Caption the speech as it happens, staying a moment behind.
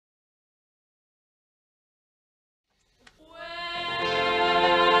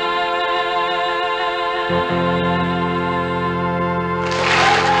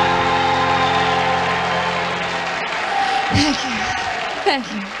Thank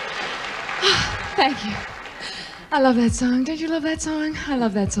you. Thank you. I love that song. Don't you love that song? I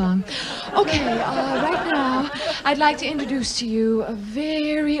love that song. Okay, right now, I'd like to introduce to you a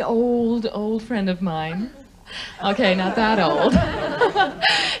very old friend of mine. Okay, not that old.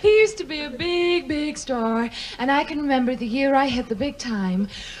 He used to be a big star, and I can remember the year I hit the big time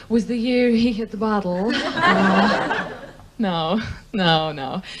was the year he hit the bottle. No.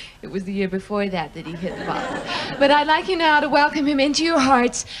 It was the year before that he hit the bottle. But I'd like you now to welcome him into your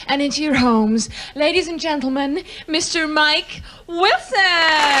hearts and into your homes. Ladies and gentlemen, Mr. Mike Wilson.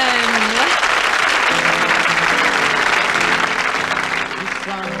 This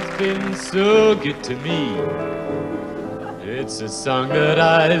song's been so good to me. It's a song that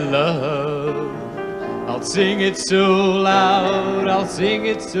I love. I'll sing it so loud, I'll sing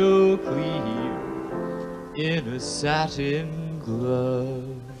it so clear, in a satin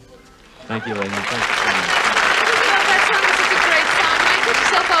glove. Thank you, ladies. Thank you so much. That song is such a great song. Mike, put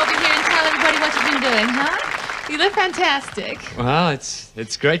yourself over here and tell everybody what you've been doing, huh? You look fantastic. Well,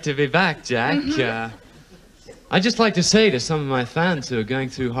 it's great to be back, Jack. I'd just like to say to some of my fans who are going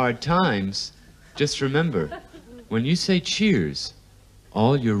through hard times, just remember, when you say cheers,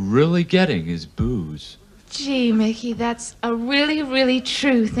 all you're really getting is booze. Gee, Mickey, that's a really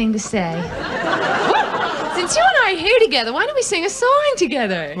true thing to say. Since you and I are here together, why don't we sing a song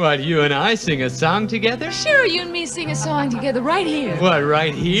together? What, you and I sing a song together? Sure, you and me sing a song together right here. What,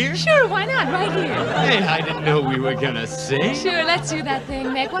 right here? Sure, why not? Right here. Hey, I didn't know we were gonna sing. Sure, let's do that thing,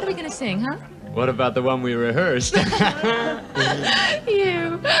 Mick. What are we gonna sing, huh? What about the one we rehearsed?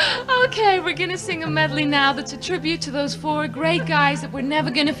 You. Okay, we're gonna sing a medley now that's a tribute to those four great guys that we're never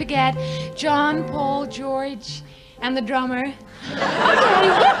gonna forget. John, Paul, George, and the drummer. Okay,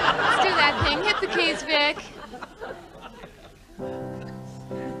 let's do that thing. Hit the keys, Vic.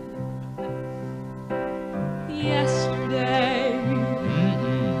 Yesterday,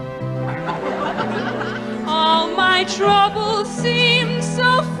 all my troubles seemed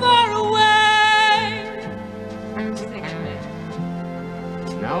so far away.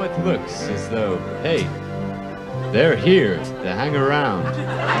 Now it looks as though, hey, they're here to hang around.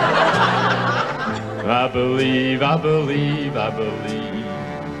 I believe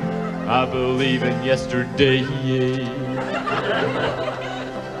in yesterday.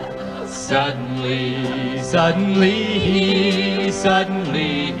 Suddenly,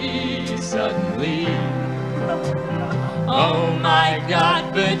 oh my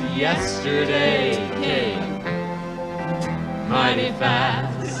God, but yesterday came mighty fast.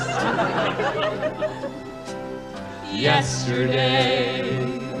 Yesterday,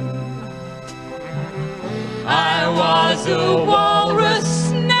 I was a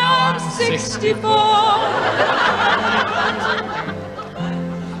walrus, now I'm 64.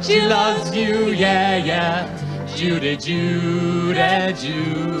 She loves you, yeah, Judy.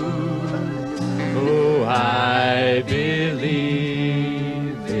 Oh, I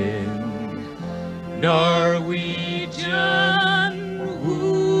believe in Norwegian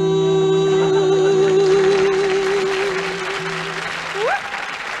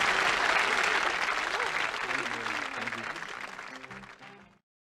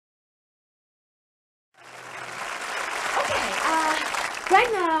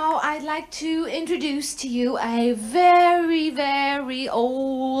Right now, I'd like to introduce to you a very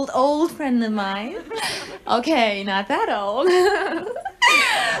old friend of mine. Okay, not that old.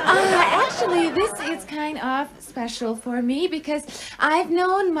 Actually, this is kind of special for me because I've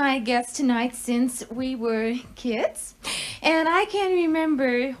known my guest tonight since we were kids. And I can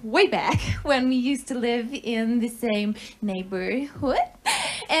remember way back when we used to live in the same neighborhood.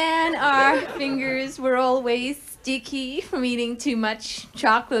 And our fingers were always sticky from eating too much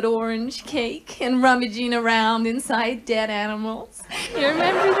chocolate orange cake and rummaging around inside dead animals. You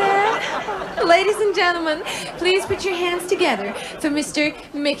remember that? Ladies and gentlemen, please put your hands together for Mr.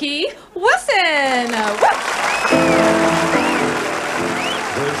 Mickey Wilson.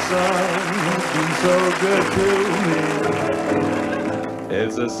 This song's been so good to me.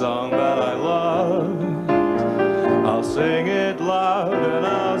 It's a song that I love. I'll sing it loud and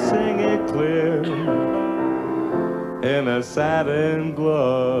I'll sing it clear, in a satin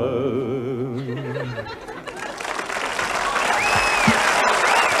glove.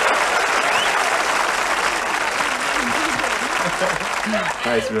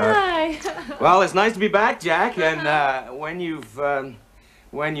 Nice, Rock. Hi. Well, it's nice to be back, Jack. And when you've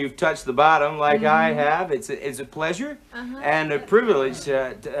touched the bottom like I have, it's a pleasure and a privilege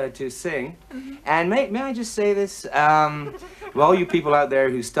to sing. And may I just say this? Of all you people out there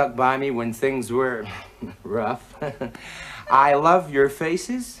who stuck by me when things were rough, I love your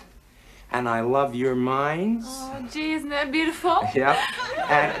faces and I love your minds. Oh, gee, isn't that beautiful? Yeah.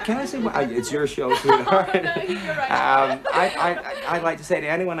 And can I say, it's your show, sweetheart. No, you're right. I'd like to say to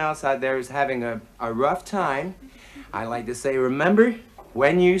anyone else out there who's having a rough time, I'd like to say, remember,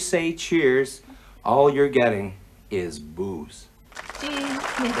 when you say cheers, all you're getting is booze. Gee, Nicky,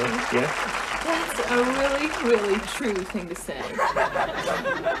 Yeah? that's a really, really true thing to say.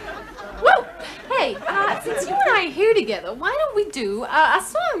 Whoa! Hey, since you and I are here together, why don't we do a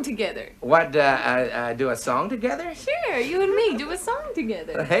song together? What, do a song together? Sure, you and me do a song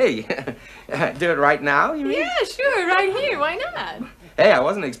together. Hey, do it right now, you mean? Yeah, sure, right here. Why not? Hey, I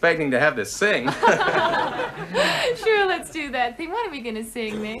wasn't expecting to have to sing. Sure, let's do that thing. What are we gonna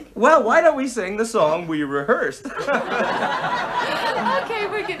sing, Nick? Well, why don't we sing the song we rehearsed? Okay,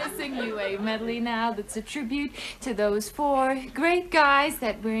 we're gonna sing you a medley now that's a tribute to those 4 great guys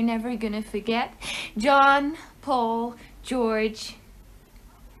that we're never gonna forget. John, Paul, George,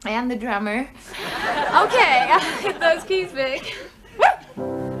 and the drummer. Okay, hit those keys, Vic.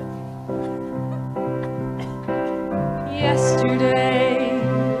 Yesterday,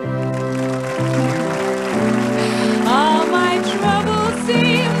 all my troubles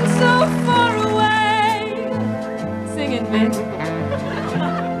seem so far away. Sing it, Vic.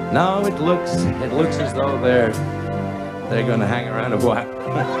 Now it looks as though they're gonna hang around a while.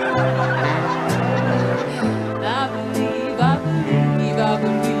 I believe, I believe, I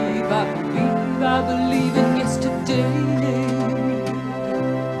believe, I believe, I believe in yesterday.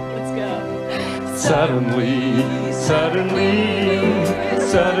 Let's go. Suddenly,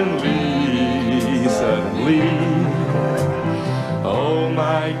 oh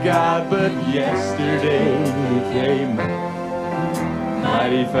my God, but yesterday came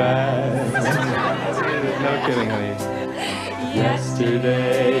mighty fast. No kidding, honey.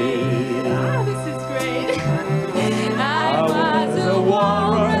 Yesterday, Oh, this is great. I was a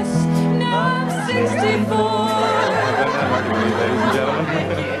walrus, now I'm 64. ladies and gentlemen.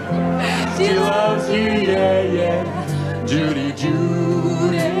 She loves you, yeah, yeah. Judy,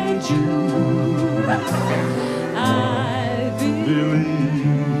 Judy, Judy. I believe.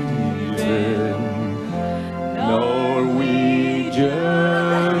 Believe.